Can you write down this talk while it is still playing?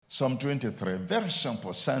Psalm 23, very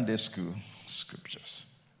simple Sunday school scriptures.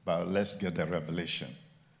 But let's get the revelation.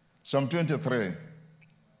 Psalm 23.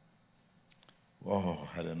 Oh,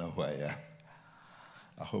 I don't know who I am.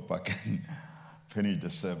 I hope I can finish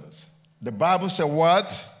the service. The Bible says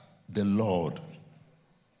what? The Lord.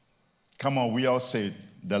 Come on, we all say it.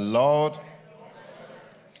 The Lord,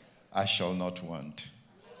 I shall not want.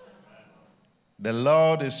 The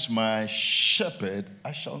Lord is my shepherd,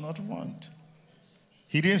 I shall not want.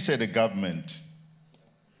 He didn't say the government.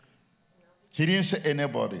 He didn't say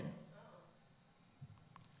anybody.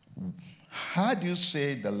 How do you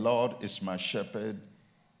say the Lord is my shepherd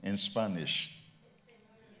in Spanish?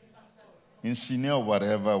 In Señor,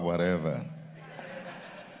 whatever.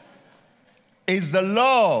 It's the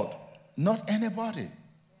Lord, not anybody.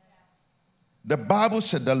 The Bible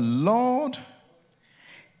said the Lord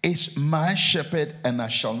is my shepherd and I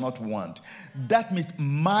shall not want. That means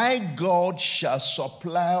my God shall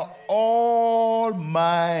supply all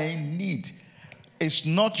my needs. It's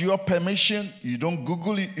not your permission. You don't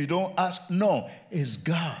Google it. You don't ask. No, it's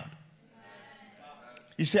God.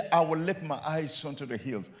 He said, I will lift my eyes unto the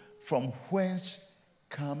hills. From whence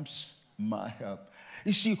comes my help?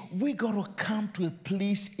 You see, we got to come to a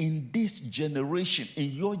place in this generation,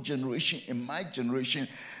 in your generation, in my generation,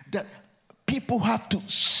 that people have to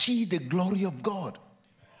see the glory of God.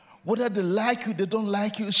 Whether they like you, they don't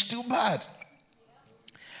like you, it's still bad.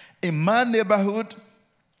 In my neighborhood,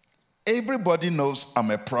 everybody knows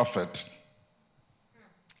I'm a prophet.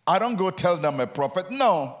 I don't go tell them I'm a prophet.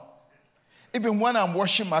 No. Even when I'm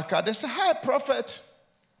washing my car, they say, hi, prophet.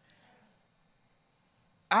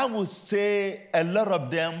 I would say a lot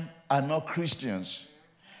of them are not Christians,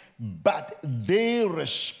 but they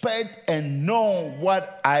respect and know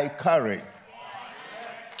what I carry.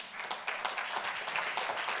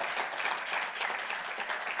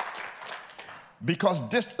 Because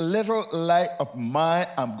this little light of mine,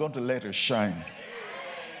 I'm going to let it shine.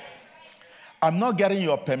 I'm not getting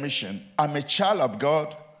your permission. I'm a child of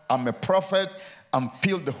God. I'm a prophet. I'm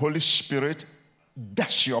filled with the Holy Spirit.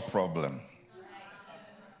 That's your problem.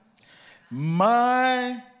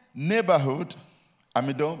 My neighborhood,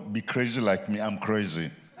 don't be crazy like me. I'm crazy.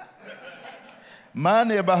 My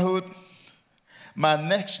neighborhood, my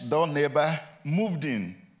next door neighbor moved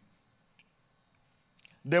in.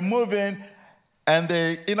 They move in. And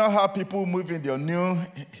you know how people move in, they're new,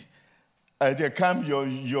 they come,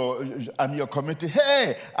 I'm your community.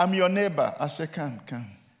 Hey, I'm your neighbor. I say, come.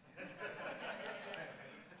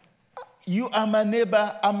 You are my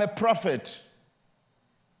neighbor, I'm a prophet.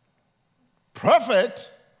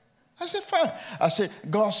 Prophet? I said, fine. I said,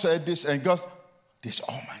 God said this, and God, this,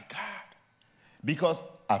 oh my God. Because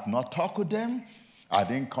I've not talked with them, I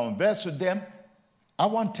didn't converse with them. I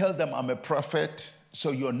won't tell them I'm a prophet.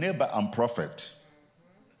 So your neighbor, I'm prophet.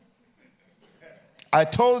 I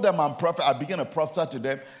told them I'm prophet. I began to prophesy to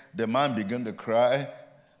them. The man began to cry.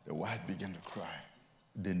 The wife began to cry.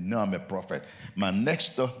 They know I'm a prophet. My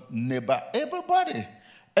next door neighbor, everybody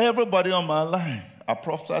on my line, I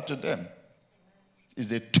prophesy to them.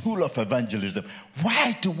 It's a tool of evangelism.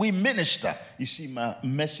 Why do we minister? You see, my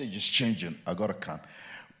message is changing. I got to come.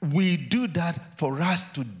 We do that for us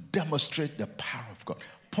to demonstrate the power of God.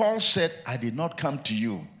 Paul said, I did not come to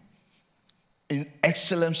you in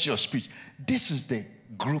excellency of speech. This is the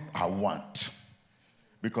group I want.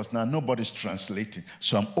 Because now nobody's translating.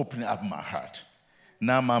 So I'm opening up my heart.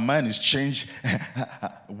 Now my mind is changed.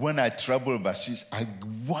 When I travel overseas, I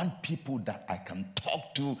want people that I can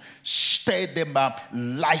talk to, stir them up,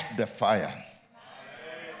 light the fire.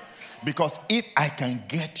 Because if I can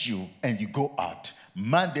get you and you go out,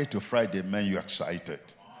 Monday to Friday, man, you're excited.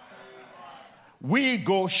 We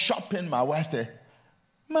go shopping, my wife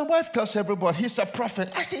tells everybody, he's a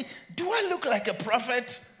prophet. I say, do I look like a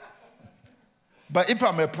prophet? But if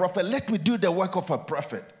I'm a prophet, let me do the work of a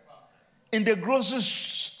prophet. In the grocery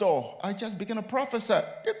store, I just begin to prophesy.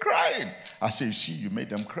 They're crying. I say, you see, you made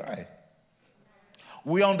them cry.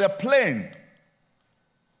 We're on the plane.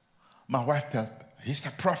 My wife tells, he's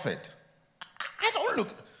a prophet.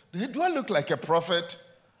 Do I look like a prophet?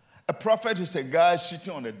 A prophet is a guy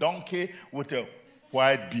sitting on a donkey with a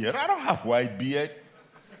white beard. I don't have white beard.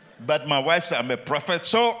 But my wife said I'm a prophet,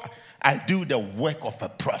 so I do the work of a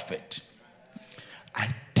prophet.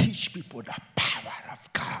 I teach people the power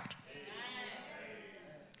of God.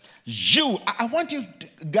 I want you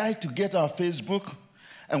guys to get on Facebook,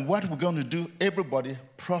 and what we're going to do, everybody,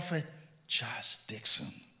 Prophet Charles Dixon.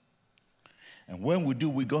 And when we do,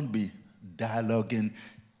 we're going to be dialoguing,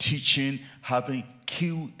 teaching, having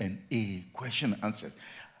Q&A, question and answers.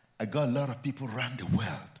 I got a lot of people around the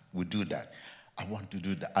world who do that. I want to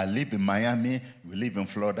do that. I live in Miami. You live in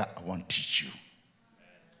Florida. I want to teach you.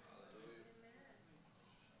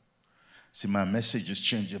 See, my message is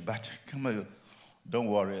changing, but come on, don't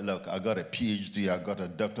worry. Look, I got a PhD. I got a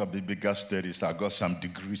doctor of biblical studies. I got some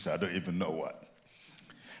degrees. I don't even know what.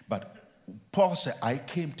 But Paul said, I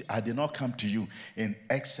did not come to you in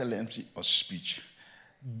excellency of speech.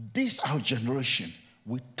 This our generation,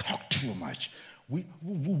 we talk too much.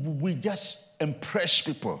 We just impress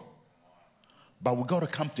people. But we got to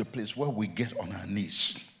come to a place where we get on our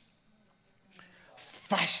knees.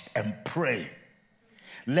 Fast and pray.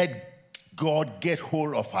 Let God get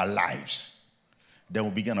hold of our lives. Then we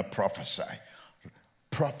begin to prophesy.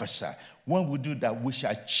 Prophesy. When we do that, we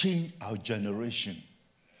shall change our generation.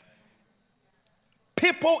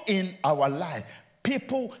 People in our life,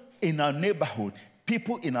 people in our neighborhood,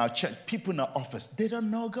 people in our church, people in our office, they don't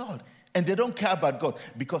know God. And they don't care about God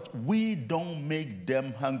because we don't make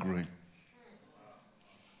them hungry.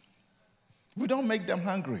 We don't make them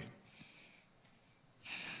hungry.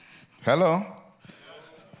 Hello?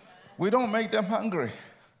 We don't make them hungry.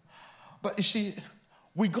 But you see,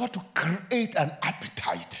 we got to create an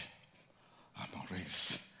appetite.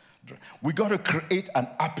 We got to create an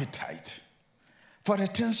appetite for the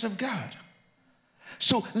things of God.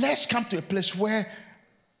 So let's come to a place where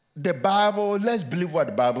the Bible, let's believe what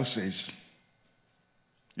the Bible says.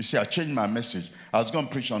 You see, I changed my message. I was going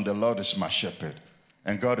to preach on the Lord is my shepherd,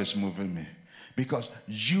 and God is moving me. Because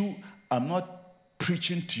I'm not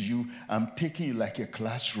preaching to you, I'm taking you like a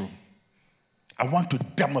classroom. I want to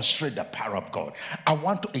demonstrate the power of God. I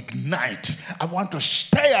want to ignite. I want to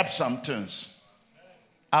stir up some things.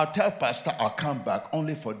 I'll tell Pastor I'll come back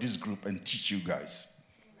only for this group and teach you guys.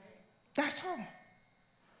 That's all.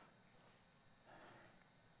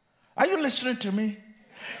 Are you listening to me?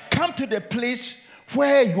 Come to the place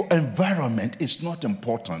where your environment is not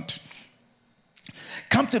important.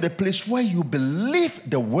 Come to the place where you believe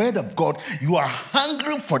the word of God. You are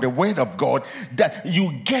hungry for the word of God, that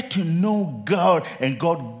you get to know God and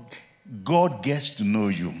God gets to know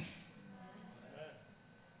you.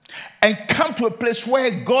 And come to a place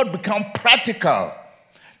where God becomes practical.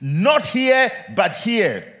 Not here, but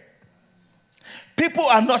here. People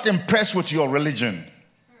are not impressed with your religion.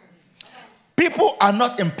 People are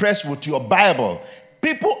not impressed with your Bible.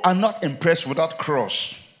 People are not impressed with that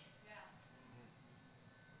cross.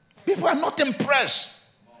 People are not impressed.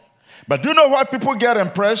 But do you know what people get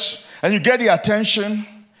impressed and you get the attention?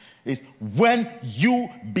 Is when you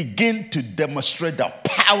begin to demonstrate the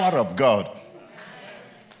power of God.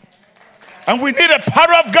 And we need the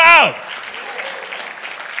power of God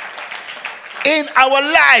in our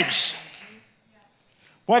lives.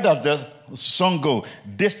 What does the song go?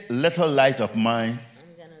 This little light of mine,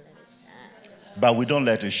 I'm gonna let it shine. But we don't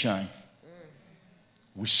let it shine.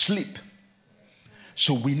 We sleep.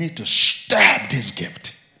 So we need to stab this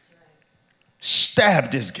gift. Stab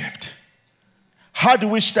this gift. How do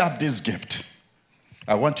we stab this gift?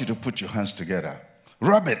 I want you to put your hands together.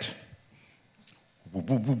 Rub it.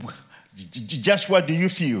 Just what do you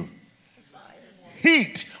feel?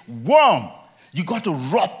 Heat, warm. You got to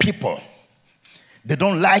rub people. They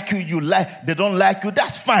don't like you, they don't like you,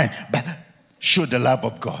 that's fine. But show the love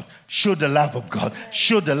of God. Show the love of God.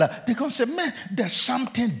 Show the love. They're going to say, man, there's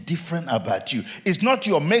something different about you. It's not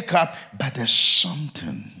your makeup, but there's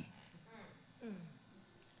something.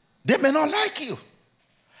 They may not like you.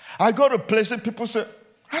 I go to places, people say,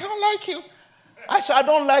 I don't like you. I say, I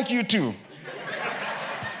don't like you too.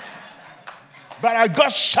 But I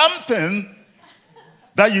got something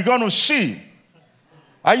that you're going to see.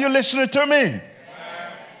 Are you listening to me?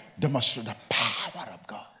 Demonstrate the power of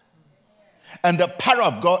God. And the power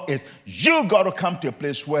of God is you got to come to a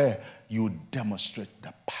place where you demonstrate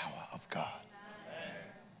the power of God.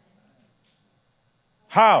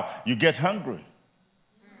 How? You get hungry.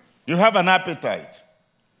 You have an appetite.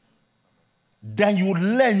 Then you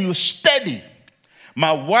learn, you study.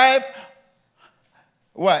 My wife,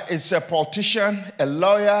 is a politician, a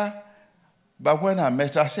lawyer. But when I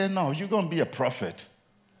met her, I said, no, you're going to be a prophet.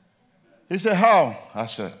 He said, how? I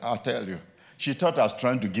said, I'll tell you. She thought I was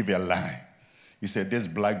trying to give her a line. He said, this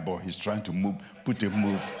black boy, he's trying to put a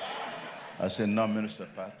move. I said, no, Minister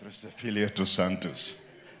Patrice, Filia to Santos.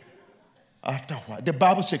 After a while, the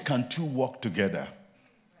Bible says, can two walk together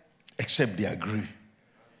except they agree?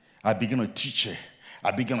 I begin to teach her.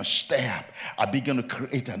 I begin to stir up. I begin to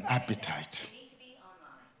create an appetite.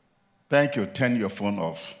 Thank you. Turn your phone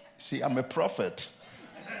off. See, I'm a prophet.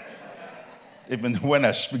 Even when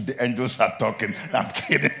I speak, the angels are talking. I'm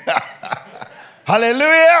kidding.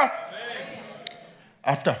 Hallelujah.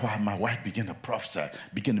 After a while, my wife began to prophesy,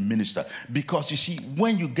 began to minister. Because you see,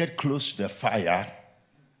 when you get close to the fire,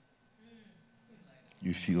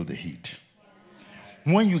 you feel the heat.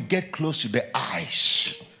 When you get close to the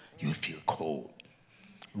ice, you feel cold,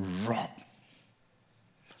 raw.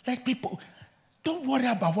 Like people, don't worry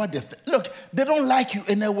about what they think. Look, they don't like you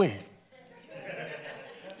anyway.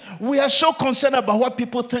 We are so concerned about what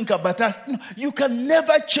people think about us. No, you can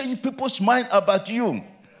never change people's mind about you.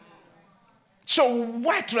 So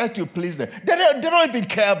why try to please them? They don't even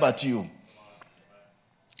care about you.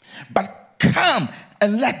 But come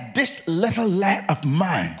and let this little light of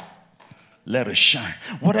mine, let it shine.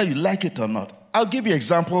 Whether you like it or not. I'll give you an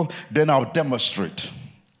example, then I'll demonstrate.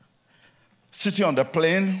 Sitting on the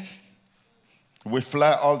plane, we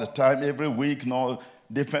fly all the time, every week,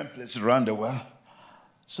 different places around the world.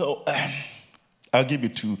 So I'll give you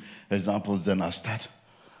 2 examples, then I'll start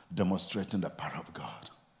demonstrating the power of God.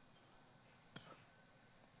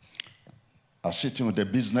 I was sitting with a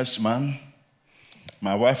businessman.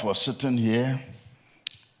 My wife was sitting here.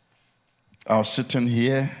 I was sitting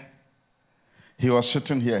here. He was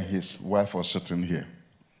sitting here. His wife was sitting here.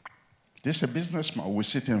 This is a businessman. We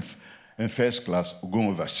sit in first class, going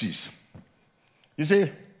overseas. He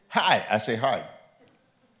say, hi. I say, hi.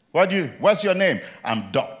 What's your name?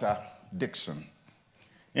 I'm Dr. Dixon.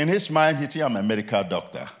 In his mind, he thinks I'm a medical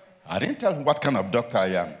doctor. I didn't tell him what kind of doctor I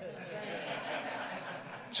am.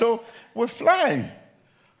 So we're flying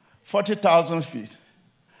 40,000 feet.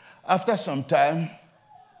 After some time,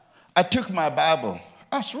 I took my Bible.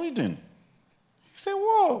 I was reading. He said,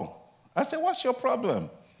 whoa. I said, what's your problem?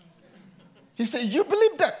 He said, you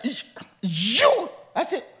believe that? You? I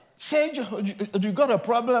said, you got a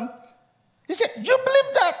problem? He said, you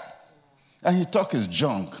believe that? And he talked his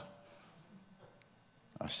junk.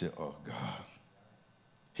 I said, oh, God.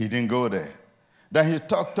 He didn't go there. Then he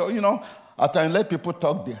talked, after I let people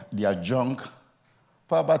talk their junk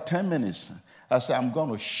for about 10 minutes, I said, I'm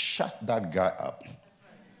going to shut that guy up.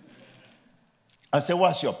 I said,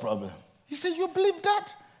 what's your problem? He said, you believe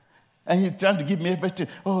that? And he's trying to give me everything.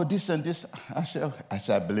 Oh, this and this. I said,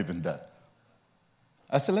 I believe in that.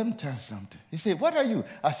 I said, let me tell you something. He said, what are you?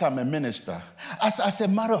 I said, I'm a minister. I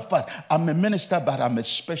said, matter of fact, I'm a minister, but I'm a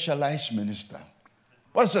specialized minister.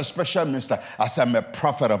 What is a special minister? I said, I'm a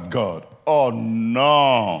prophet of God. Oh,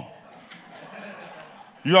 no.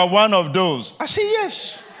 You are one of those. I said,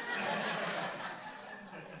 yes.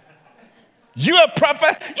 You a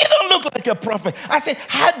prophet? You don't look like a prophet. I said,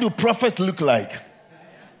 how do prophets look like?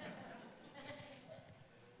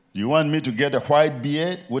 You want me to get a white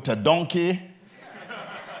beard with a donkey?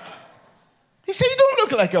 He said, you don't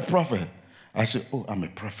look like a prophet. I said, oh, I'm a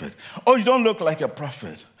prophet. Oh, you don't look like a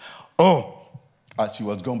prophet. Oh, as he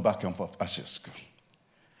was going back and forth, I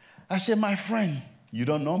said, my friend, you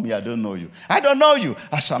don't know me, I don't know you. I don't know you.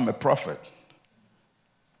 I said, I'm a prophet.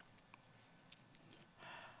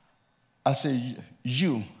 I said,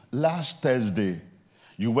 you, last Thursday,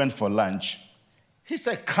 you went for lunch. He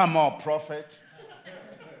said, come on, prophet.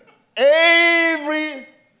 Every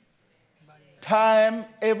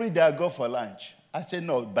day I go for lunch. I said,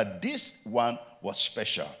 no, but this one was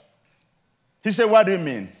special. He said, what do you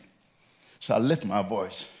mean? So I lift my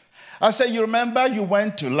voice. I said, you remember you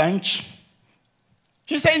went to lunch?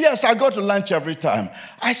 He said, yes, I go to lunch every time.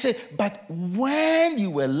 I said, but when you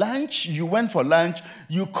went for lunch,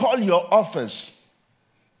 you call your office.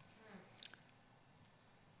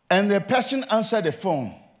 And the person answered the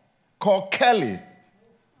phone, called Kelly.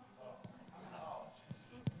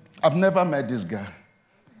 I've never met this guy.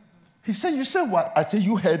 He said, you said what? I said,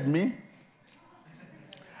 you heard me.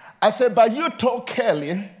 I said, but you told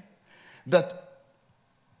Kelly that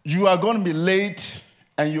you are going to be late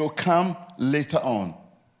and you'll come later on.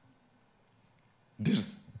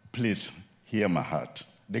 Please hear my heart.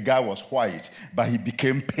 The guy was white, but he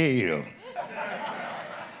became pale.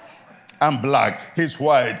 I'm black, he's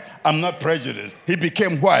white. I'm not prejudiced. He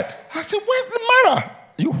became white. I said, what's the matter?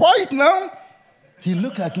 You white now? He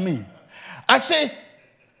looked at me. I said,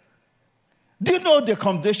 do you know the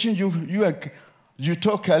conversation you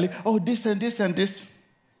told Kelly? Oh, this and this and this.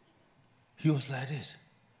 He was like this.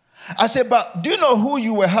 I said, but do you know who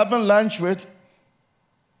you were having lunch with?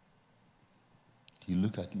 He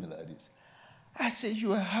looked at me like this. I said, you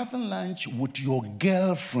were having lunch with your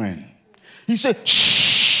girlfriend. He said,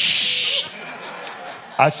 shh.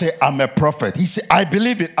 I said, I'm a prophet. He said, I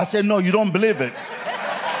believe it. I said, no, you don't believe it.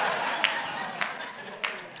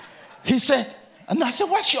 He said, and I said,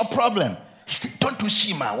 what's your problem? He said, don't you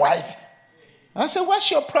see my wife? I said, what's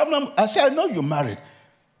your problem? I said, I know you're married.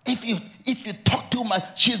 If you talk too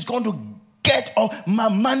much, she's going to get all my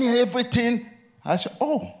money and everything. I said,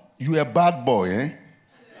 oh, you're a bad boy, eh?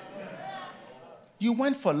 You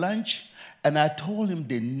went for lunch? And I told him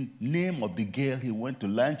the name of the girl he went to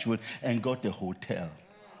lunch with and got a hotel.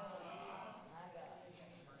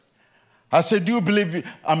 I said, do you believe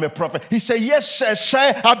I'm a prophet? He said, yes, sir.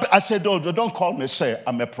 I said, oh, don't call me sir.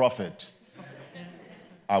 I'm a prophet.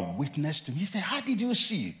 I witnessed him. He said, how did you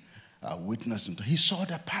see? I witnessed him. He saw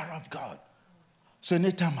the power of God. So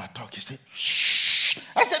anytime I talk, he said, shh.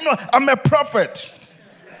 I said, no, I'm a prophet.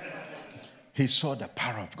 He saw the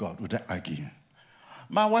power of God without arguing.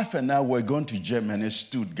 My wife and I were going to Germany,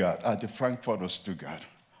 Stuttgart, at the Frankfurt of Stuttgart.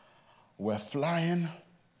 We're flying.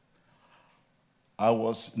 I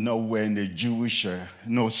was nowhere in a Jewish,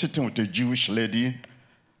 sitting with a Jewish lady.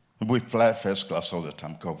 We fly first class all the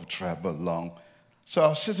time because we travel long. So I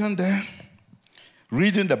was sitting there,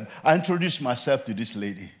 reading I introduced myself to this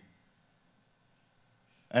lady.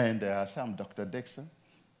 And I said, I'm Dr. Dixon.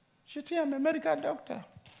 She said, I'm a medical doctor.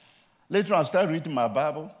 Later on, I started reading my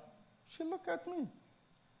Bible. She looked at me.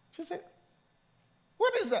 She said,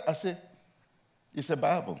 what is that? I said, it's a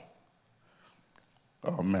Bible.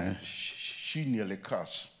 Oh, man, she nearly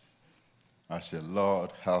cursed. I said,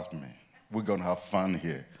 Lord, help me. We're going to have fun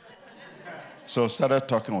here. So I started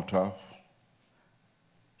talking with her.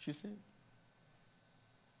 She said,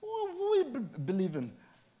 we believe in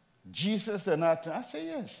Jesus and that. I said,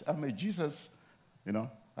 yes, I'm a Jesus.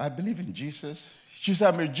 I believe in Jesus. She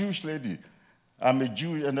said, I'm a Jewish lady. I'm a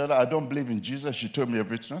Jew, and I don't believe in Jesus. She told me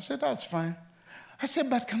everything. I said, that's fine. I said,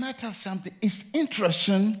 but can I tell something? It's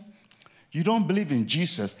interesting. You don't believe in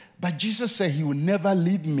Jesus, but Jesus said he will never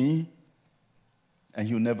leave me and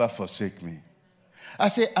he will never forsake me. I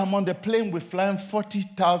said, I'm on the plane, we're flying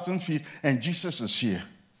 40,000 feet, and Jesus is here.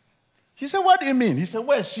 He said, what do you mean? He said,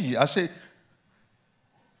 where's he? I said,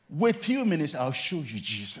 wait a few minutes, I'll show you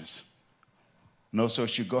Jesus. No, so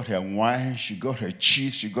she got her wine, she got her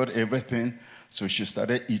cheese, she got everything. So she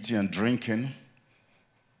started eating and drinking.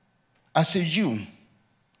 I said,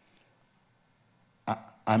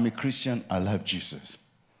 I'm a Christian, I love Jesus.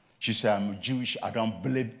 She said, I'm Jewish, I don't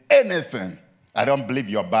believe anything. I don't believe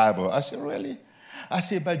your Bible. I said, really? I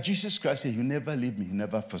said, but Jesus Christ said, you never leave me, you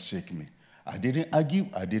never forsake me. I didn't argue,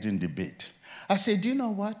 I didn't debate. I said, do you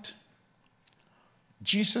know what?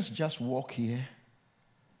 Jesus just walked here.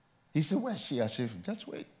 He said, where's she? I said, just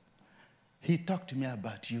wait. He talked to me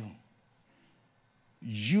about you.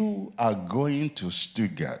 You are going to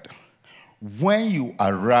Stuttgart. When you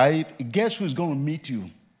arrive, guess who's going to meet you?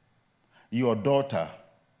 Your daughter.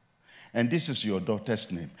 And this is your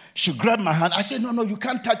daughter's name. She grabbed my hand. I said, no, you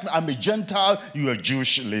can't touch me. I'm a Gentile. You're a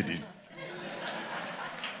Jewish lady.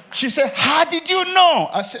 She said, how did you know?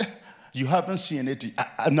 I said, you haven't seen it.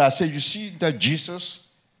 And I said, you see that Jesus?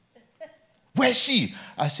 Where's she?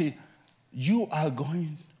 I said, you are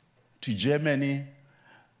going to Germany.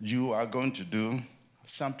 You are going to do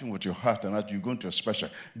something with your heart and that you're going to a special.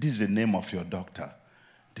 This is the name of your doctor.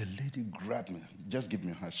 The lady grabbed me. Just give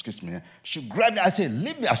me her, excuse me. She grabbed me. I said,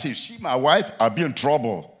 leave me. I said, you see my wife? I'll be in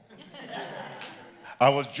trouble. I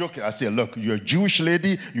was joking. I said, look, you're a Jewish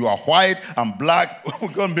lady. You are white. I'm black.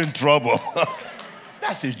 We're going to be in trouble.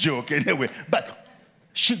 That's a joke anyway. But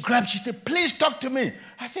she grabbed, she said, please talk to me.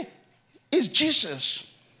 I said, it's Jesus.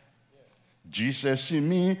 Jesus in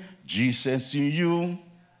me, Jesus in you.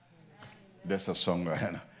 That's a song I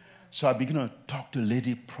had. So I began to talk to the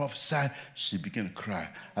lady, prophesy. She began to cry.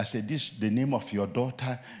 I said, this is the name of your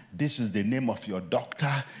daughter. This is the name of your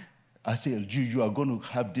doctor. I said, you are going to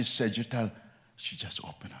have this surgical. She just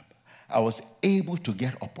opened up. I was able to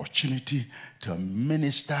get opportunity to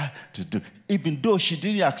minister, to do. Even though she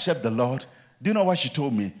didn't accept the Lord, do you know what she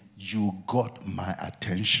told me? You got my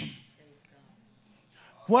attention.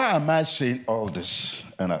 Why am I saying all this?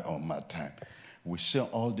 And I own my time. We say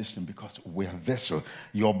all this thing because we are vessel.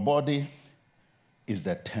 Your body is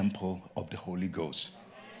the temple of the Holy Ghost.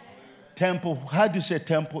 Temple, how do you say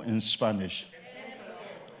temple in Spanish?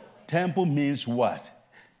 Temple means what?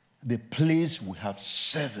 The place we have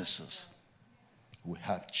services. We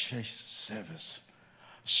have church service.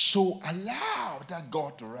 So allow that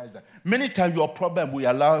God to rise up. Many times your problem, we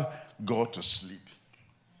allow God to sleep.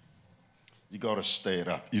 You got to stay it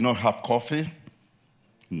up. You know, have coffee?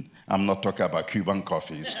 I'm not talking about Cuban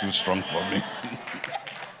coffee. It's too strong for me.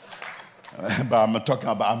 But I'm talking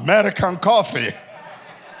about American coffee.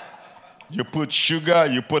 You put sugar,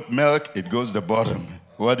 you put milk, it goes to the bottom.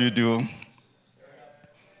 What do?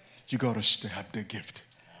 You got to stir up the gift.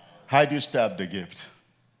 How do you stir up the gift?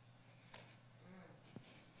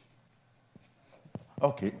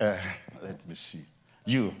 Okay, let me see.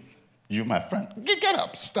 You my friend, get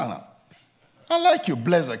up, stand up. I like you,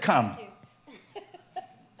 Blessed, come.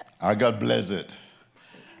 I got blessed.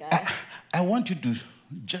 I want you to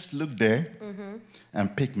just look there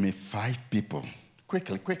and pick me 5 people.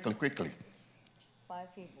 Quickly.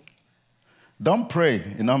 5 people. Don't pray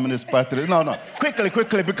in Omnis Patria. No.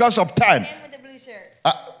 Quickly, because of time. And with the blue shirt.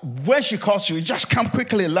 When she calls you, just come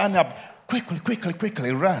quickly, line up.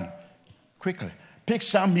 Quickly, run. Quickly. Pick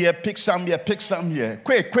some here.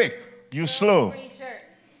 Quick. You slow. Green shirt.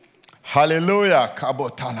 Hallelujah. Kabo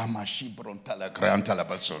talamashi brontala grantala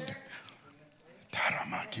basonde.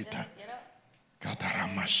 Taramakita. Get up.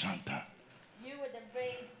 Kataramashanta. You with the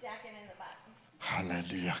beige jacket in the back.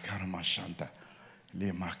 Hallelujah. Karamashanta.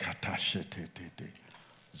 Limakatashete.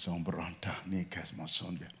 Zombranta nikas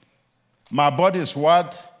masonde. My body is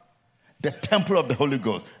what? The temple of the Holy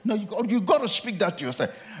Ghost. No, you got to speak that to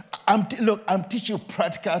yourself. I'm teaching you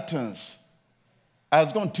practical things. I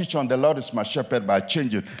was going to teach on the Lord is my shepherd, but I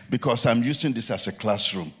changed it because I'm using this as a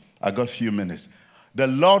classroom. I got a few minutes. The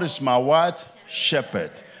Lord is my what?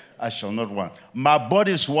 Shepherd. I shall not want. My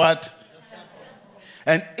body is what?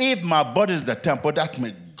 And if my body is the temple, that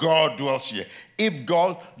means God dwells here. If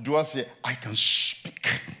God dwells here, I can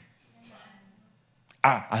speak.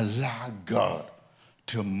 I allow God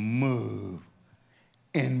to move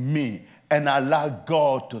in me and allow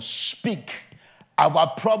God to speak. Our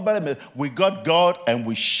problem is we got God and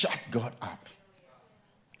we shut God up.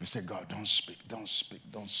 We say, God, don't speak.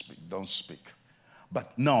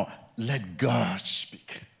 But no, let God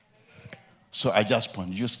speak. So I just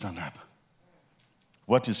point, you stand up.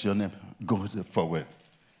 What is your name? Go forward.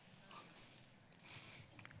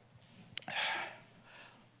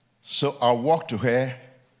 So I walk to her.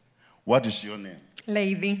 What is your name?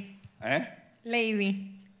 Lady. Eh?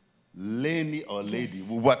 Lady. Lady or lady, Yes.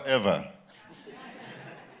 whatever.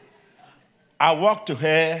 I walk to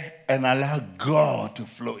her and allow God to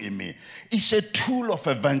flow in me. It's a tool of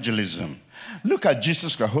evangelism. Look at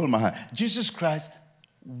Jesus Christ. Hold my hand. Jesus Christ,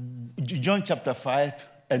 John chapter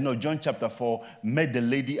 4, met the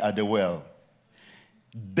lady at the well.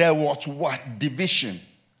 There was what? Division.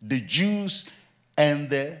 The Jews and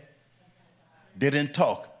they didn't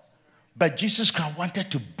talk. But Jesus Christ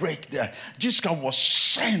wanted to break that. Jesus Christ was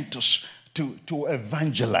sent to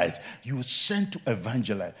evangelize. You were sent to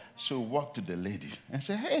evangelize. So walk to the lady and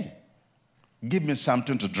say, hey, give me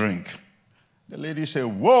something to drink. The lady said,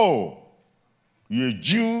 whoa, you're a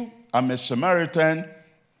Jew, I'm a Samaritan.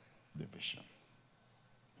 Division.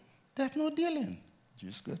 There's no dealing.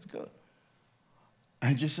 Jesus Christ, go.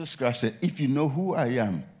 And Jesus Christ said, if you know who I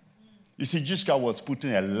am. You see, Jesus Christ was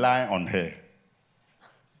putting a lie on her.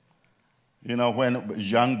 You know, when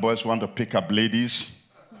young boys want to pick up ladies,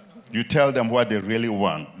 you tell them what they really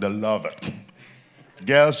want. They love it.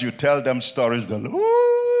 Girls, you tell them stories. They love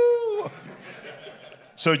it.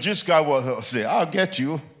 So Jesus Christ will say, I'll get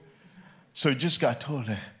you. So Jesus Christ told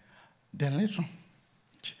her, then later on.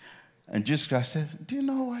 And Jesus Christ said, do you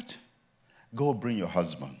know what? Go bring your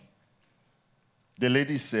husband. The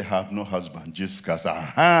lady said, I have no husband. Jesus Christ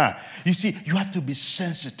said, You see, you have to be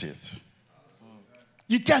sensitive.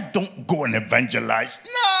 You just don't go and evangelize.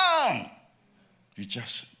 No. You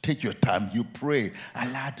just take your time. You pray.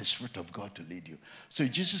 Allow the Spirit of God to lead you. So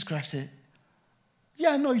Jesus Christ said,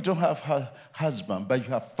 yeah, I know you don't have a husband, but you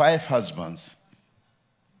have 5 husbands.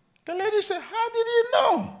 The lady said, how did you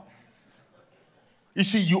know? You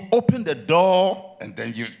see, you open the door and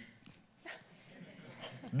then you...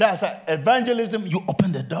 That's evangelism. You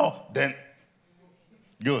open the door, then...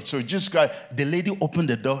 Good. So Jesus Christ, the lady opened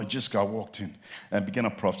the door, and Jesus Christ walked in and began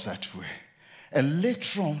to prophesy to her. And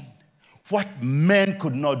later on, what men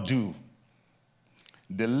could not do,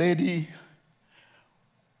 the lady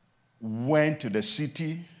went to the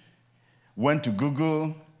city, went to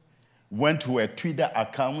Google, went to a Twitter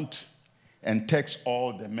account, and text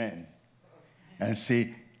all the men and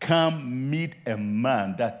say, come meet a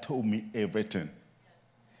man that told me everything.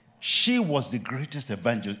 She was the greatest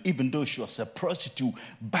evangelist, even though she was a prostitute.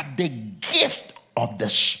 But the gift of the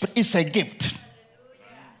Spirit is a gift.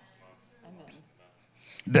 Amen.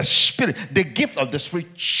 The Spirit, the gift of the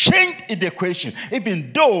Spirit changed the equation.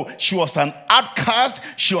 Even though she was an outcast,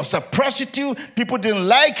 she was a prostitute, people didn't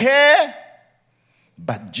like her.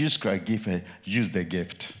 But Jesus Christ used the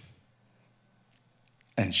gift.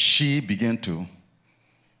 And she began to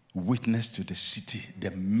witness to the city,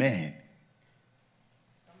 the men.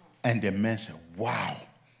 And the men said, wow,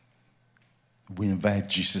 we invite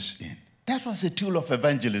Jesus in. That was a tool of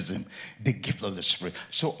evangelism, the gift of the Spirit.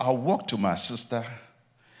 So I walked to my sister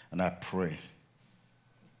and I prayed.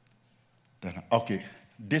 Then, okay,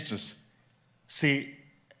 this is, see,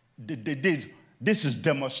 this is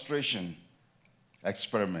demonstration,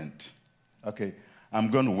 experiment. Okay,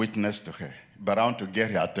 I'm going to witness to her, but I want to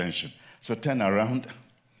get her attention. So turn around.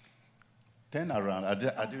 Turn around. I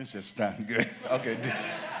didn't say stand. Good. Okay.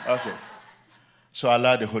 Okay. So I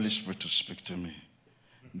allow the Holy Spirit to speak to me.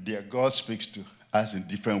 Dear God speaks to us in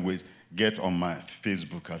different ways. Get on my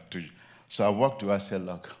Facebook. I'll tell you. So I walked to her and said,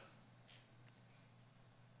 look.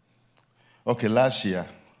 Okay, last year,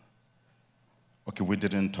 okay, we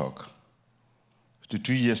didn't talk.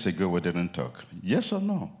 2 years ago, we didn't talk. Yes or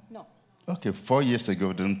no? No. Okay, 4 years ago,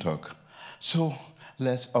 we didn't talk. So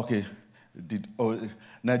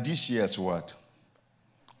now this year is what?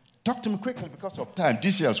 Talk to me quickly because of time.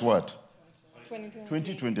 This year is what?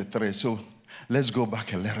 2023. So let's go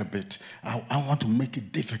back a little bit. I want to make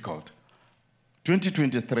it difficult.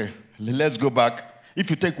 2023, let's go back. If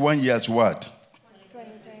you take 1 year, it's what?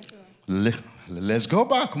 2022. Let's go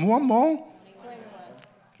back one more.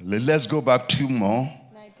 21. Let's go back 2 more.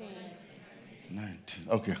 19.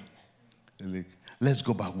 Okay. Let's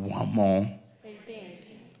go back 1 more. 18.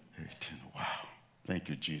 Wow. Thank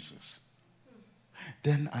you, Jesus.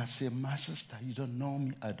 Then I say, my sister, you don't know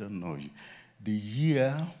me, I don't know you. The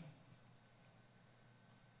year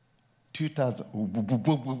 2000,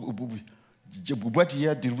 what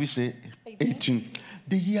year did we say? 18.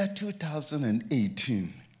 The year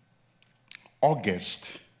 2018,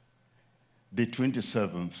 August the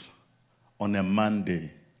 27th, on a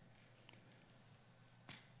Monday,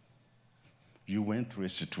 you went through a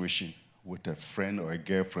situation with a friend or a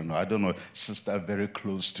girlfriend, or I don't know, sister very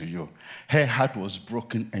close to you. Her heart was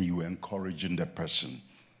broken and you were encouraging the person.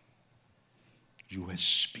 You were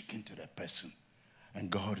speaking to the person,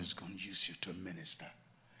 and God is going to use you to minister.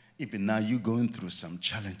 Even now you're going through some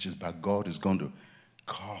challenges, but God is going to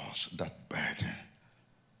cause that burden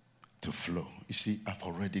to flow. You see, I've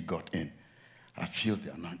already got in. I feel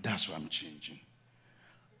the anointing. That's why I'm changing.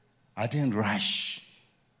 I didn't rush.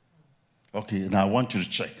 Okay, now I want you to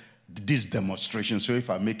check this demonstration. So if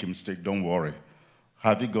I make a mistake, don't worry.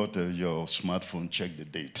 Have you got your smartphone? Check the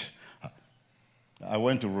date. I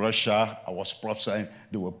went to Russia. I was prophesying.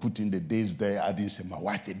 They were putting the days there. I didn't say, my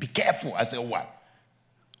wife said, be careful. I said, what?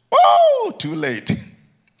 Oh, too late.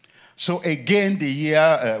 So again, the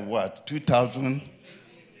year, 2000,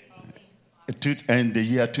 and the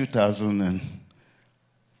year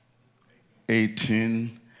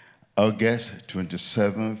 2018, August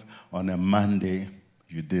 27th, on a Monday,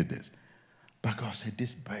 you did this. But God said,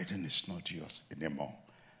 this burden is not yours anymore.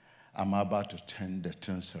 I'm about to turn the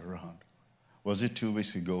things around. Was it 2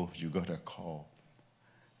 weeks ago you got a call?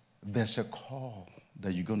 There's a call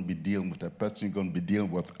that you're going to be dealing with a person, you're going to be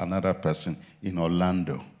dealing with another person in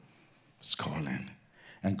Orlando. It's calling.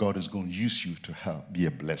 And God is going to use you to help be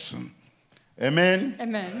a blessing. Amen?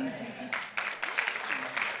 Amen.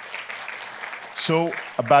 So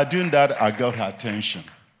by doing that, I got her attention.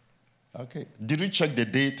 Okay. Did you check the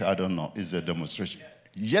date? I don't know. Is it a demonstration?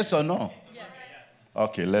 Yes or no? Yes.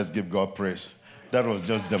 Okay, let's give God praise. That was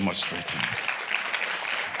just demonstrating.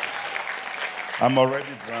 I'm already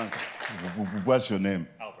drunk. What's your name?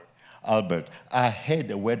 Albert. Albert. I heard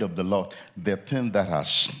the word of the Lord. The thing that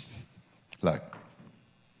has,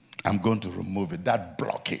 I'm going to remove it. That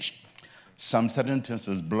blockage. Some certain things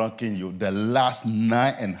is blocking you the last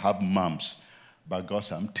 9.5 months. But God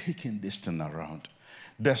said, I'm taking this thing around.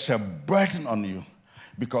 There's a burden on you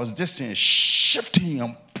because this thing is shifting you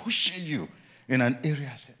and pushing you in an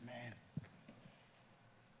area. I said, man.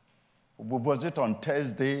 Was it on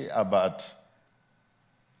Thursday about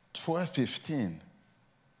 12:15?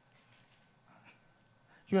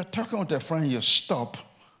 You were talking with a friend, you stop.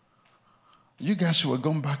 You guys were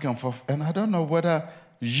going back and forth, and I don't know whether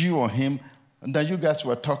you or him, and then you guys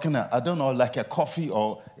were talking, I don't know, like a coffee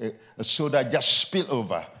or a soda just spill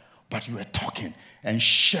over. But you were talking and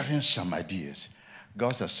sharing some ideas.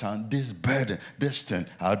 God said, son, this burden, this thing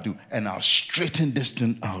I'll do, and I'll straighten this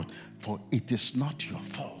thing out, for it is not your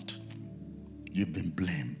fault. You've been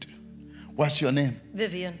blamed. What's your name?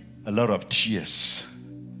 Vivian. A lot of tears.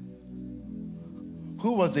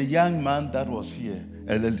 Who was the young man that was here?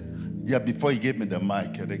 Yeah, before he gave me the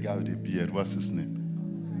mic, the guy with the beard, what's his name?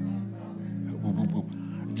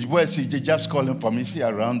 Where is he? Just call him for me. Is he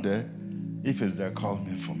around there? If he's there, call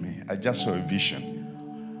me for me. I just saw a vision.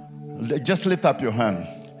 Just lift up your hand.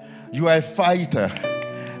 You are a fighter,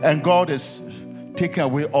 and God is taking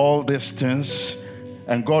away all these things,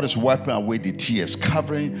 and God is wiping away the tears,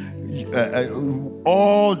 covering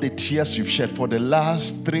all the tears you've shed for the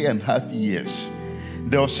last 3.5 years.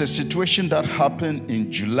 There was a situation that happened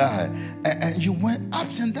in July, and you went up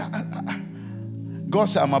and down. God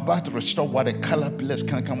said, I'm about to restore what the caterpillars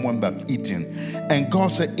can come when back eating. And God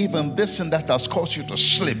said, even this thing that has caused you to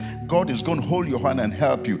sleep, God is going to hold your hand and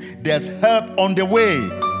help you. There's help on the way.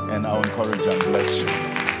 And I'll encourage and bless you.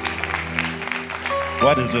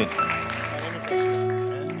 What is it? My name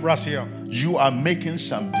Gracias. You are making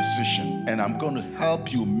some decision, and I'm going to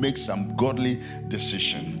help you make some godly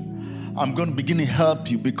decision. I'm going to begin to help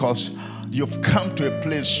you because you've come to a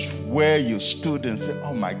place where you stood and said,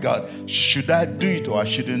 oh my God, should I do it or I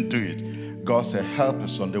shouldn't do it? God said, help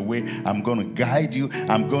is on the way. I'm going to guide you.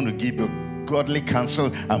 I'm going to give you godly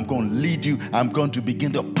counsel. I'm going to lead you. I'm going to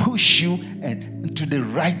begin to push you into the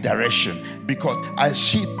right direction, because I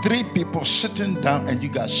see 3 people sitting down and you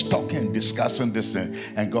guys talking and discussing this thing,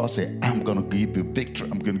 and God said, I'm going to give you victory.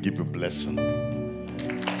 I'm going to give you blessing.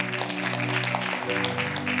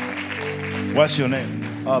 What's your name?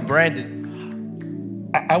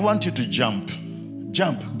 Brandon. I want you to jump.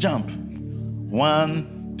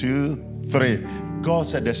 1, 2, 3. God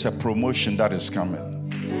said there's a promotion that is coming.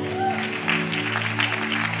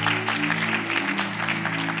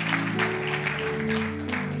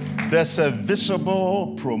 There's a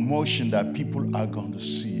visible promotion that people are going to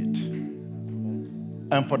see it.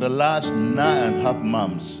 And for the last 9.5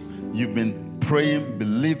 months, you've been praying,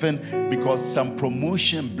 believing, because some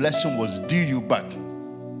promotion blessing was due you, but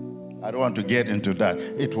I don't want to get into that.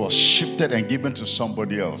 It was shifted and given to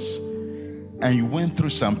somebody else. And you went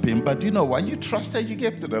through some pain, but you know what? You trusted, you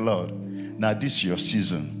gave to the Lord. Now this is your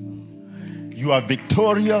season. You are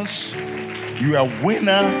victorious. You are a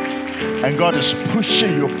winner. And God is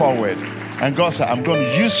pushing you forward. And God said, I'm going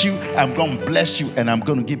to use you, I'm going to bless you, and I'm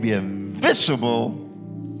going to give you a visible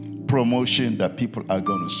promotion that people are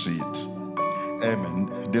going to see it.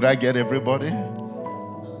 Amen. Did I get everybody?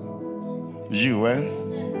 You, eh?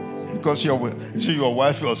 Because your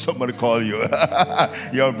wife or somebody call you.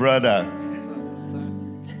 Your brother.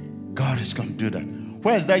 God is going to do that.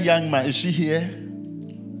 Where is that young man? Is he here?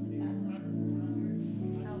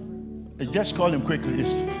 Just call him quickly.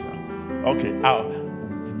 Okay.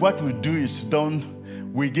 What we do is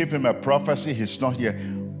we give him a prophecy. He's not here.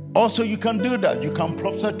 Also, you can do that. You can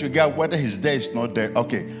prophesy to God whether he's there, he's not there.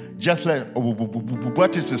 Okay. Just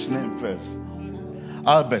what is his name first?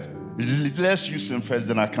 Albert. Let's use him first,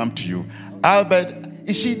 then I come to you. Albert,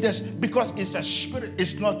 you see this, because it's a spirit,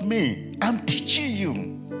 it's not me. I'm teaching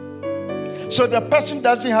you. So the person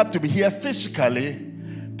doesn't have to be here physically.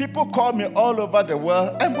 People call me all over the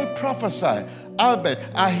world and we prophesy. Albert,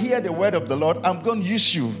 I hear the word of the Lord. I'm going to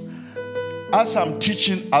use you. As I'm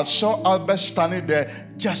teaching, I saw Albert standing there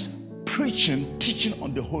just preaching, teaching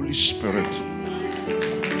on the Holy Spirit.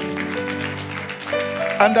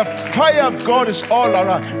 And the fire of God is all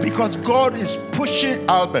around, because God is pushing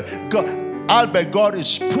Albert. God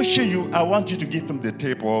is pushing you. I want you to give him the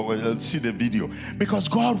tape or see the video, because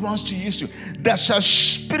God wants to use you. There's a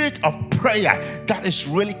spirit of prayer that is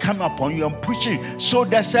really coming upon you and pushing. So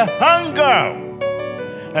there's a hunger.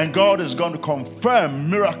 And God is going to confirm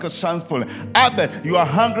miracle signs for you. Albert, you are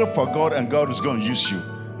hungry for God, and God is going to use you.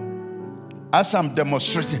 As I'm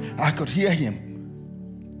demonstrating, I could hear him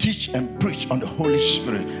teach and preach on the Holy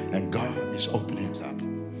Spirit, and God is opening it up.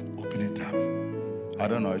 Opening it up. I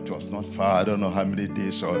don't know, it was not far. I don't know how many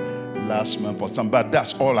days or last month or something, but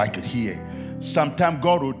that's all I could hear. Sometimes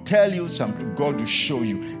God will tell you, sometimes God will show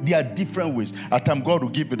you. There are different ways. At times God will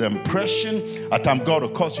give you the impression. At times God will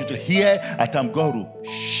cause you to hear. At times God will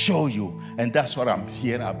show you. And that's what I'm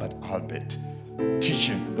hearing about Albert.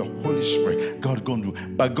 Teaching the Holy Spirit. God is going to do.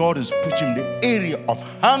 But God is pushing the area of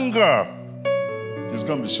hunger. He's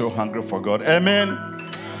going to be so hungry for God. Amen.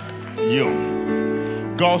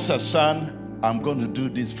 You. God says, son, I'm going to do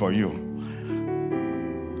this for you.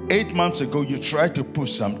 8 months ago, you tried to put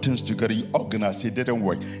some things together, you organized, it didn't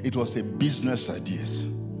work. It was a business idea.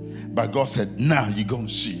 But God said, now you're going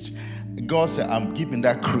to see it. God said, I'm giving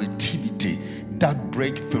that creativity, that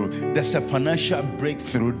breakthrough. There's a financial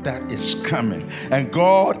breakthrough that is coming. And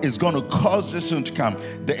God is going to cause this to come.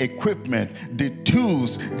 The equipment, the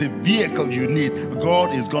tools, the vehicle you need.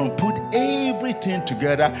 God is going to put everything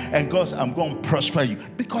together. And God said, I'm going to prosper you.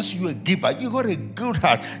 Because you're a giver. You got a good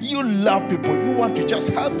heart. You love people. You want to just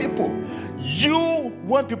help people. You,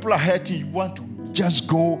 when people are hurting, you want to just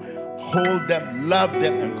go, hold them, love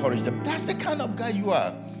them, encourage them. That's the kind of guy you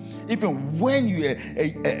are. Even when you're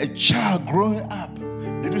a child growing up.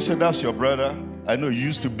 Did you say that's your brother? I know you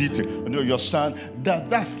used to beat him. I know your son.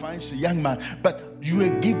 That's fine. He's a young man. But you're a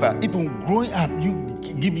giver. Even growing up, you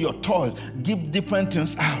give your toys, give different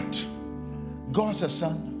things out. God says,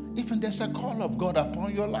 son, even there's a call of God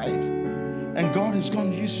upon your life. And God is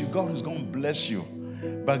going to use you. God is going to bless you.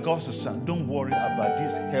 But God says, son, don't worry about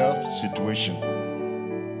this health situation.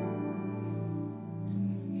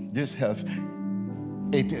 This health,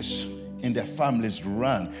 it is in their families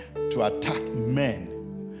run to attack men,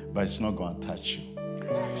 but it's not going to touch you.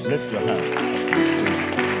 Lift your hand.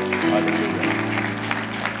 Hallelujah.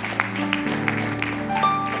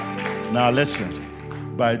 Now listen.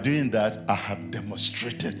 By doing that, I have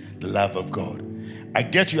demonstrated the love of God. I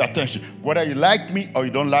get your attention. Whether you like me or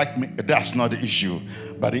you don't like me, that's not the issue.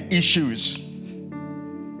 But the issue is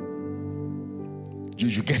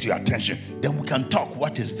you get your attention. Then we can talk.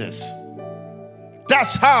 What is this?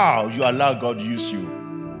 That's how you allow God to use you.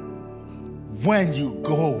 When you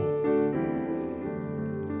go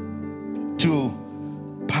to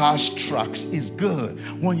pass tracks, it's good.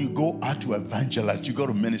 When you go out to evangelize, you go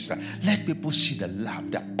to minister, let people see the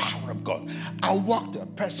love, the power of God. I walk to a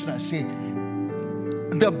person and say,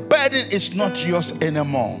 the burden is not yours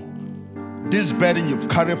anymore. This burden you've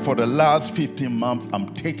carried for the last 15 months,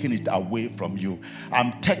 I'm taking it away from you.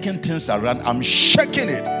 I'm taking things around, I'm shaking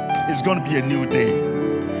it. It's going to be a new day.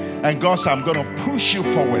 And God said, I'm going to push you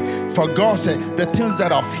forward. For God said, the things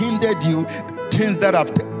that have hindered you, things that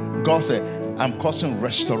have, God said, I'm causing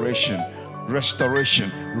restoration,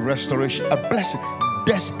 restoration, restoration, a blessing.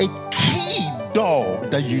 There's a key door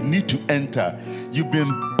that you need to enter. You've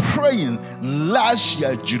been praying last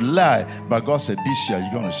year, July, but God said this year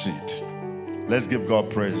you're going to see it. Let's give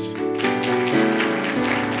God praise.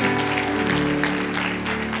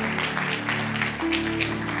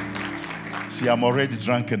 See, I'm already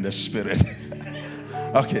drunk in the spirit.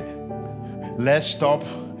 Okay, let's stop.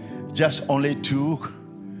 Just only two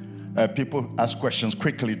people ask questions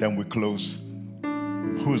quickly, then we close.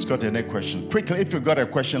 Who's got any question? Quickly, if you got a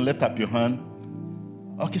question, lift up your hand.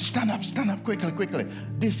 Okay, stand up quickly, quickly.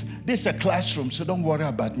 This is a classroom, so don't worry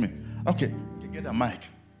about me. Okay, get a mic.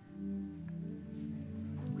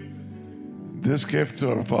 This gift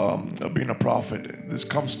of being a prophet, this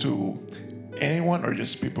comes to anyone or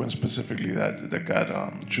just people specifically that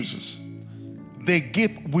God chooses? The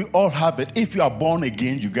gift, we all have it. If you are born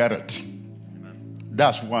again, you get it.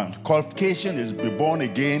 That's one. Qualification is be born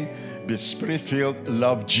again, be spirit-filled,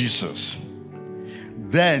 love Jesus.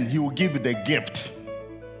 Then he will give you the gift.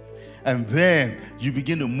 And then you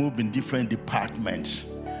begin to move in different departments.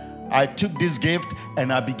 I took this gift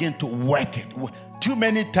and I began to work it. Too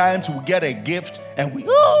many times we get a gift and we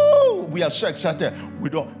are so excited.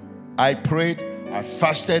 I prayed, I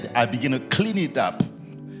fasted, I began to clean it up.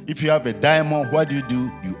 If you have a diamond, what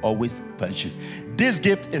do? You always punch it. This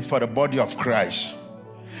gift is for the body of Christ.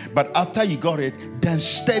 But after you got it, then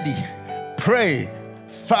study, pray,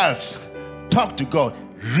 fast, talk to God.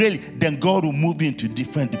 Really, then God will move into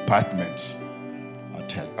different departments. I'll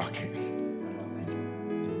tell you, okay.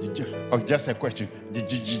 Just a question.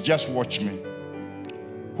 Did you just watch me?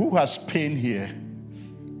 Who has pain here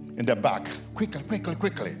in the back?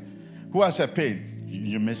 Quickly. Who has a pain?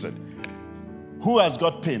 You miss it. Who has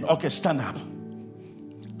got pain? Okay, stand up.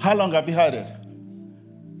 How long have you had it?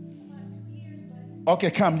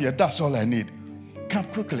 Okay, come here. That's all I need. Come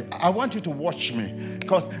quickly. I want you to watch me.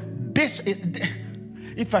 Because this is...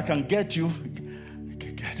 If I can get you,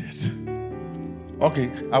 get it.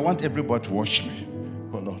 Okay, I want everybody to watch me.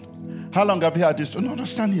 Hold on. How long have you had this? No,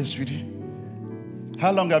 stand here, sweetie.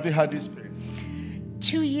 How long have you had this pain?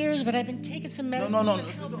 2 years, but I've been taking some medicine. No.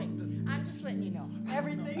 I'm just letting you know.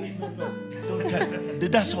 Everything. Don't tell me.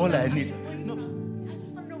 That's all I need. No. I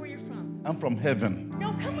just want to know where you're from. I'm from heaven.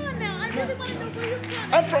 No, come on now. I really want to know where you're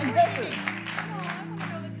from. I'm from heaven. No, I want to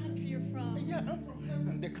know the country you're from. Yeah, I'm from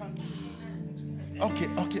heaven. The country.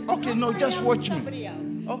 Okay. No, just watch me. Somebody else.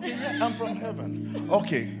 Okay, yeah, I'm from heaven.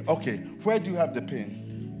 Okay. Where do you have the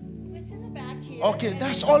pain? It's in the back here. Okay,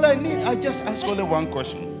 that's all I need. I just ask only one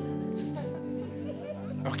question.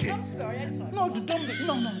 Okay. I'm sorry, I told you.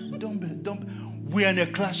 No, don't be. We're in a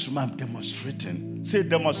classroom. I'm demonstrating. Say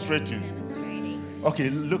demonstrating.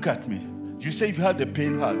 Okay, look at me. You say you had the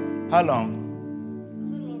pain. How long?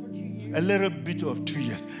 A little over 2 years. A little bit of 2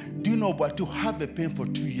 years. Do you know what? To have a pain for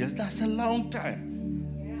 2 years, that's a long time.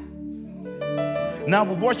 Yeah. Now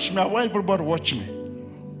watch me. I want everybody to watch me.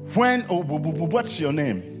 What's your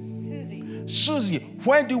name? Susie.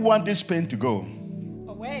 When do you want this pain to go?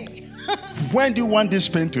 Away. When do you want this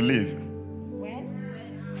pain to leave?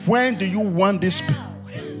 When do you want this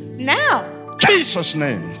pain? Now. Jesus'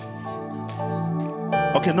 name.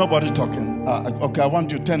 Okay, nobody talking. Okay, I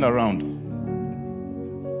want you to turn around.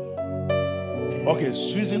 Okay,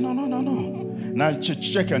 Susie, no. Now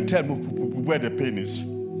check and tell me where the pain is.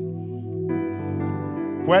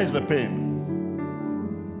 Where is the pain?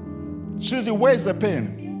 Susie, where is the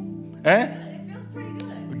pain? Eh? It feels pretty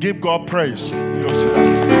good. Give God praise. You go sit down.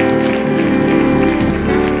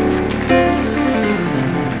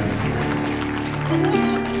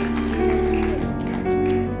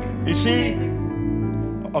 You see?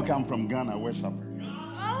 Okay, I'm from Ghana, West Africa.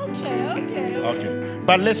 Okay. Okay.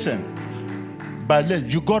 But listen. But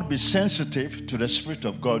you got to be sensitive to the Spirit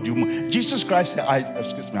of God. Jesus Christ said,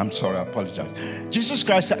 I'm sorry, I apologize. Jesus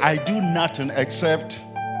Christ said, I do nothing except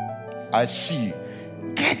I see.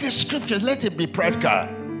 Get the scriptures, let it be practical.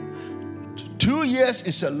 2 years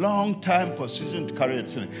is a long time for Susan to carry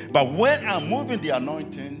it. But when I'm moving the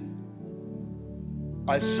anointing,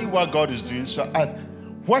 I see what God is doing. So I ask,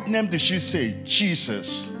 what name did she say?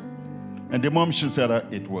 Jesus. And the moment she said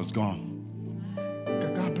that, it was gone.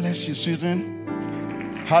 God bless you, Susan.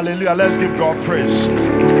 Hallelujah. Let's give God praise.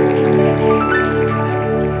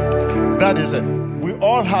 That is it. We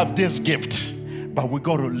all have this gift, but we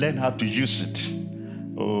got to learn how to use it.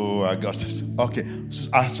 Oh, I got it. Okay. So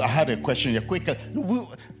I had a question here. Quickly.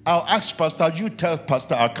 I'll ask Pastor. You tell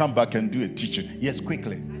Pastor I'll come back and do a teaching. Yes,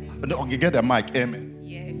 quickly. Okay, get the mic. Amen.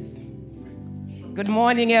 Yes. Good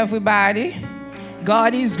morning, everybody.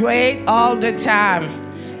 God is great all the time.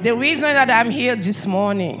 The reason that I'm here this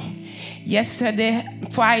morning, yesterday,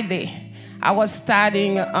 Friday, I was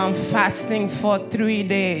starting fasting for 3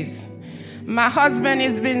 days. My husband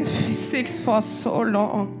has been sick for so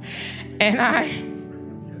long, and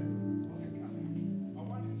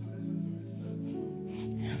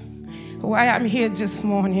why I'm here this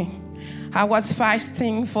morning, I was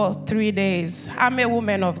fasting for 3 days. I'm a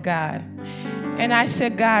woman of God. And I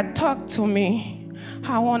said, God, talk to me.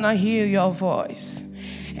 I want to hear your voice.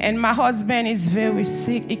 And my husband is very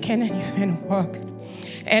sick. He cannot even walk.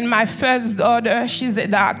 And my first daughter, she's a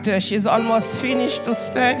doctor. She's almost finished to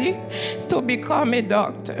study to become a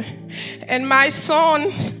doctor. And my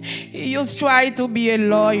son, he used to try to be a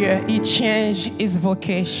lawyer. He changed his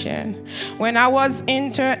vocation. When I was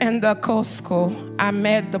intern in the Costco, I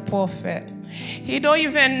met the prophet. He don't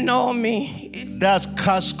even know me. That's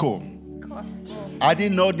Costco. I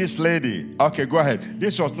didn't know this lady. Okay, go ahead.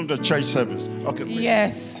 This was not a church service. Okay. Quick.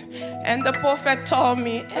 Yes. And the prophet told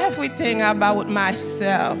me everything about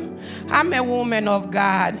myself. I'm a woman of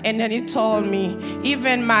God. And then he told me,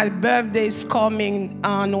 even my birthday is coming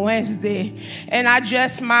on Wednesday. And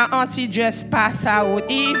my auntie just passed out.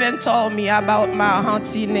 He even told me about my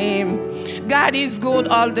auntie name. God is good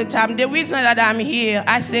all the time. The reason that I'm here,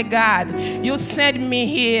 I say, God, you sent me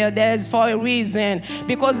here. There's for a reason.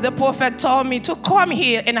 Because the prophet told me to come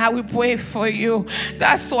here and I will pray for you.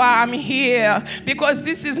 That's why I'm here. Because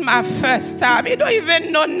this is my first time. You don't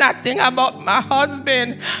even know nothing about my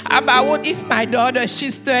husband. About what if my daughter,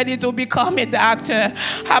 she's studying to become a doctor.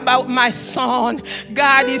 About my son.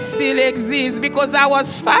 God is still exists. Because I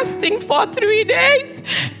was fasting for 3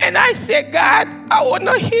 days. And I said, God, I want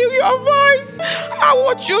to hear your voice. I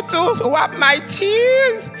want you to wipe my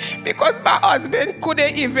tears. Because my husband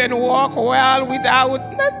couldn't even walk well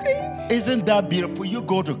without nothing. Isn't that beautiful? You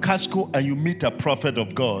go to Costco and you meet a prophet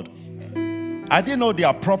of God. I didn't know there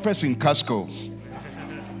are prophets in Costco.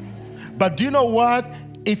 But do you know what?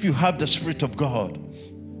 If you have the Spirit of God,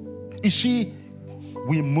 you see,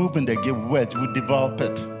 we move in the gift word, we develop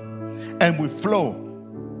it, and we flow.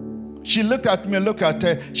 She looked at me, looked at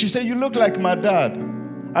her. She said, you look like my dad.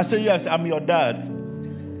 I said, yes, I'm your dad.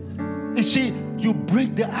 You see, you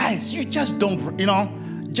break the ice. You just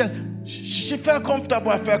don't, just... She felt comfortable.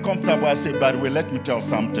 I felt comfortable. I said, by the way, let me tell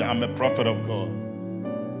something. I'm a prophet of God.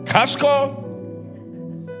 Costco.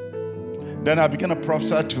 Then I began to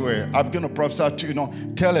prophesy to her. I began to prophesy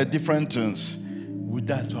to, tell her different things.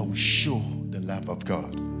 That's why we show the love of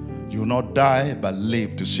God. You will not die, but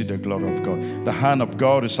live to see the glory of God. The hand of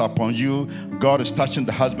God is upon you. God is touching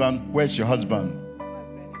the husband. Where's your husband?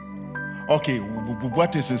 Okay,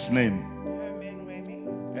 what is his name?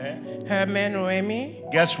 Herman Remy.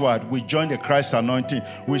 Guess what? We join the Christ anointing.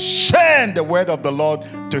 We send the word of the Lord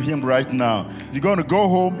to him right now. You're going to go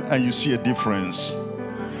home and you see a difference.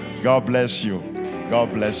 God bless you.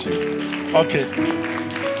 God bless you. Okay.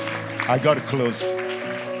 I got to close.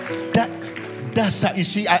 That's how, you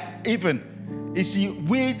see,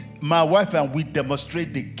 with my wife and we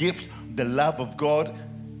demonstrate the gift, the love of God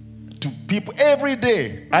to people every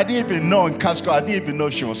day. I didn't even know in Costco, I didn't even know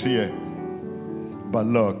she was here. But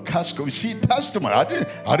look, Costco, you see, testimony. I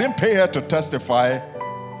didn't pay her to testify.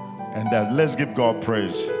 And let's give God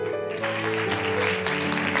praise.